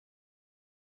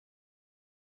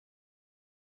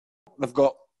They've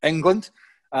got England,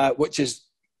 which is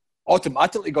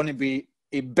automatically going to be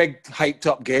a big hyped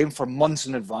up game for months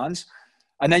in advance.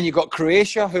 And then you've got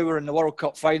Croatia, who were in the World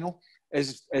Cup final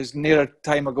as near a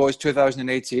time ago as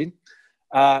 2018.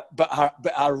 But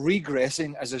are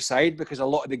regressing as a side because a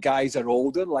lot of the guys are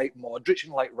older, like Modric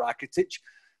and like Rakitic.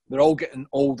 They're all getting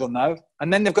older now.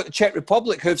 And then they've got the Czech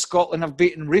Republic, who Scotland have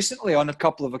beaten recently on a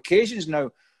couple of occasions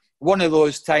now. One of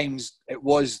those times it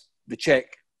was the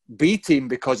Czech B team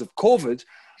because of COVID.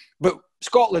 But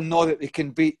Scotland know that they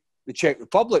can beat the Czech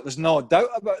Republic. There's no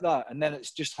doubt about that. And then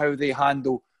it's just how they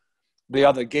handle the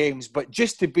other games. But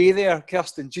just to be there,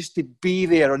 Kirsteen, just to be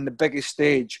there on the biggest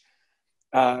stage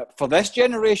for this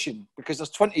generation, because there's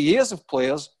 20 years of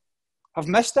players have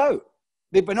missed out.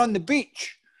 They've been on the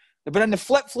beach. They've been in the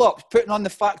flip-flops, putting on the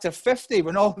factor 50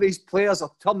 when all these players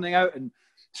are turning out in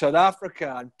South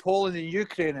Africa and Poland and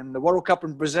Ukraine and the World Cup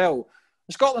in Brazil.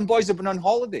 The Scotland boys have been on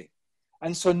holiday.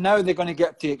 And so now they're going to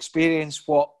get to experience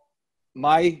what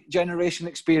my generation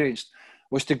experienced,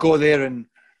 was to go there and,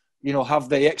 you know, have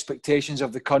the expectations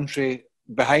of the country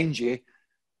behind you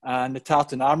and the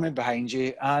Tartan Army behind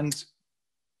you and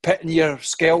pitting your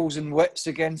skills and wits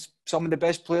against some of the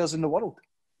best players in the world.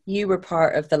 You were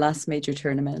part of the last major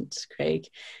tournament, Craig.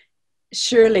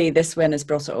 Surely this win has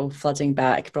brought it all flooding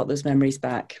back, brought those memories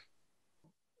back.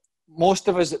 Most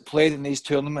of us that played in these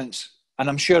tournaments, and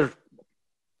I'm sure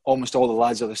almost all the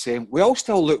lads are the same, we all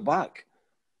still look back.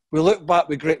 We look back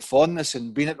with great fondness,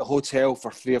 and being at the hotel for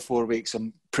 3 or 4 weeks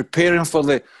and preparing for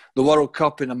the World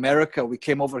Cup in America. We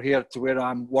came over here to where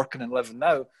I'm working and living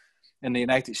now in the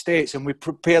United States, and we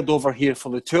prepared over here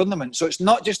for the tournament. So it's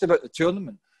not just about the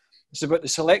tournament. It's about the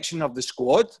selection of the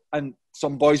squad, and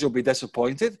some boys will be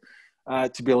disappointed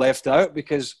to be left out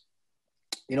because,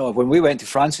 you know, when we went to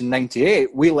France in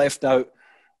 '98, we left out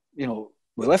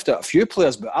a few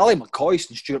players, but Ali McCoist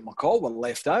and Stuart McCall were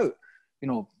left out. You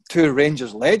know, 2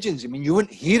 Rangers legends. I mean, you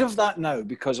wouldn't hear of that now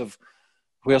because of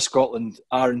where Scotland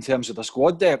are in terms of their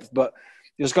squad depth. But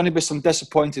there's going to be some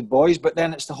disappointed boys. But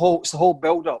then it's the whole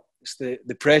build-up. It's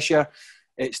the pressure.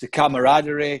 It's the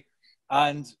camaraderie.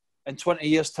 And in 20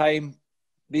 years' time,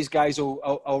 these guys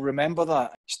will remember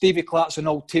that. Stevie Clarke's an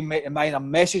old teammate of mine. I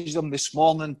messaged him this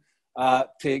morning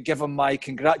to give him my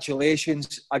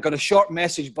congratulations. I got a short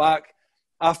message back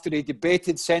after he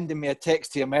debated sending me a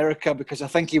text to America because I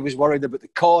think he was worried about the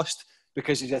cost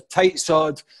because he's a tight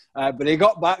sod. But he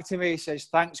got back to me. He says,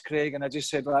 "Thanks, Craig." And I just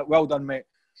said, "Well done, mate.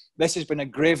 This has been a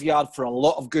graveyard for a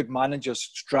lot of good managers.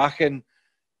 Strachan,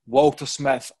 Walter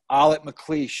Smith, Alec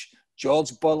McLeish,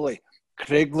 George Burley,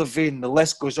 Craig Levein, the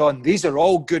list goes on. These are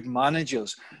all good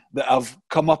managers that have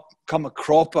come a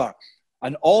cropper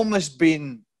and almost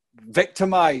been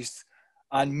victimised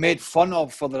and made fun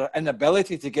of for their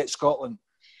inability to get Scotland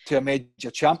to a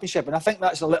major championship. And I think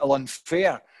that's a little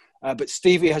unfair. But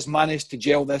Stevie has managed to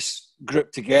gel this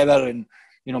group together and,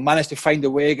 you know, managed to find a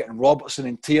way getting Robertson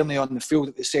and Tierney on the field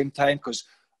at the same time, because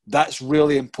that's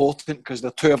really important because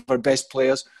they're 2 of our best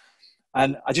players.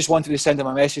 And I just wanted to send him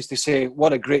a message to say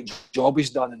what a great job he's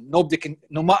done. And nobody can,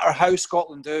 no matter how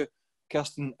Scotland do,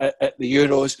 Kirsteen, at the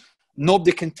Euros,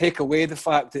 nobody can take away the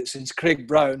fact that since Craig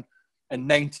Brown in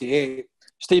 '98,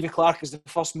 Stevie Clarke is the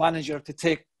first manager to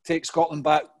take Scotland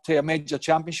back to a major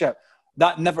championship.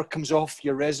 That never comes off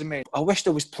your resume. I wished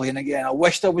I was playing again. I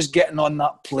wished I was getting on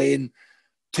that plane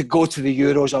to go to the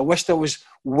Euros. I wished I was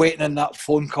waiting on that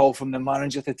phone call from the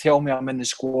manager to tell me I'm in the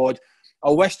squad. I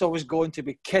wished I was going to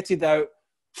be kitted out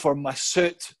for my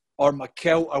suit or my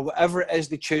kilt or whatever it is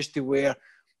they choose to wear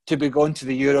to be going to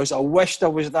the Euros. I wished I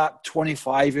was that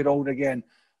 25-year-old again,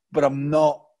 but I'm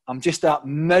not. I'm just that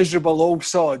miserable old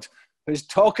sod who's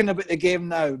talking about the game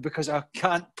now because I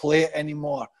can't play it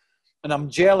anymore. And I'm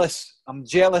jealous. I'm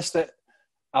jealous that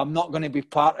I'm not going to be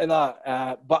part of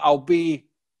that, but I'll be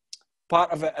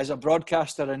part of it as a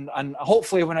broadcaster. And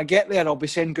hopefully when I get there, I'll be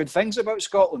saying good things about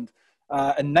Scotland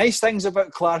and nice things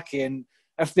about Clarke. And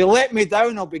if they let me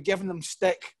down, I'll be giving them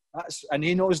stick. And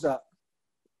he knows that.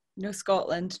 No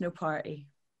Scotland, no party.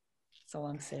 That's all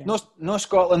I'm saying. No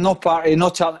Scotland, no party, no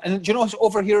talent. And do you know,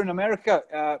 over here in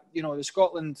America, you know, the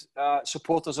Scotland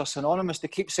supporters are synonymous. They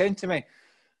keep saying to me,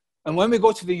 and when we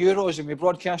go to the Euros and we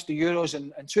broadcast the Euros,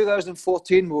 in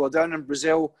 2014 we were down in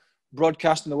Brazil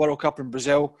broadcasting the World Cup in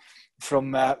Brazil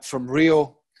from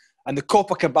Rio and the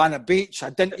Copacabana beach. I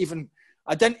didn't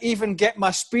even get my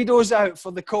Speedos out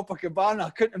for the Copacabana. I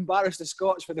couldn't embarrass the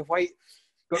Scots with the white.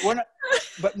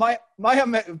 But my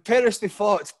Paris they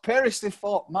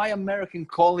fought. My American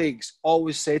colleagues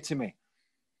always say to me,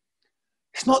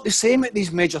 it's not the same at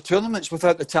these major tournaments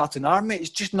without the Tartan Army.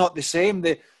 It's just not the same.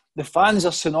 The fans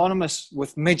are synonymous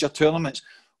with major tournaments.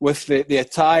 with the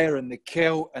attire and the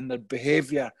kilt and their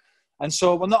behaviour. And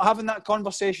so we're not having that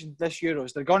conversation this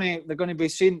Euros. They're going to be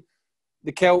seeing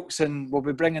the kilts, and we'll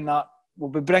be bringing that. We'll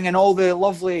be bringing all the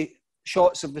lovely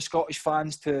shots of the Scottish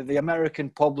fans to the American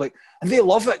public, and they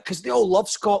love it because they all love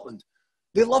Scotland.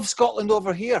 They love Scotland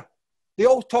over here. They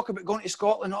all talk about going to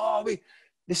Scotland.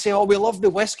 They say, we love the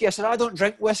whiskey. I said, I don't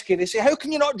drink whiskey. They say, how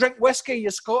can you not drink whiskey?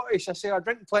 You're Scottish. I say, I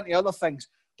drink plenty of other things,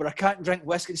 but I can't drink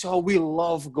whiskey. They say, we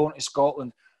love going to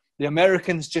Scotland. The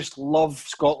Americans just love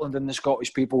Scotland and the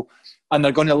Scottish people, and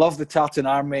they're going to love the Tartan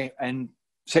Army in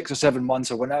 6 or 7 months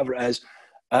or whenever it is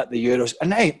at the Euros.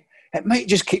 And hey, it might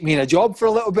just keep me in a job for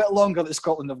a little bit longer that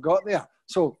Scotland have got there.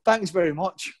 So thanks very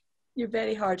much. You're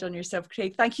very hard on yourself,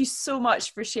 Craig. Thank you so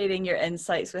much for sharing your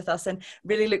insights with us, and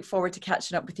really look forward to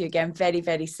catching up with you again very,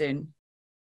 very soon.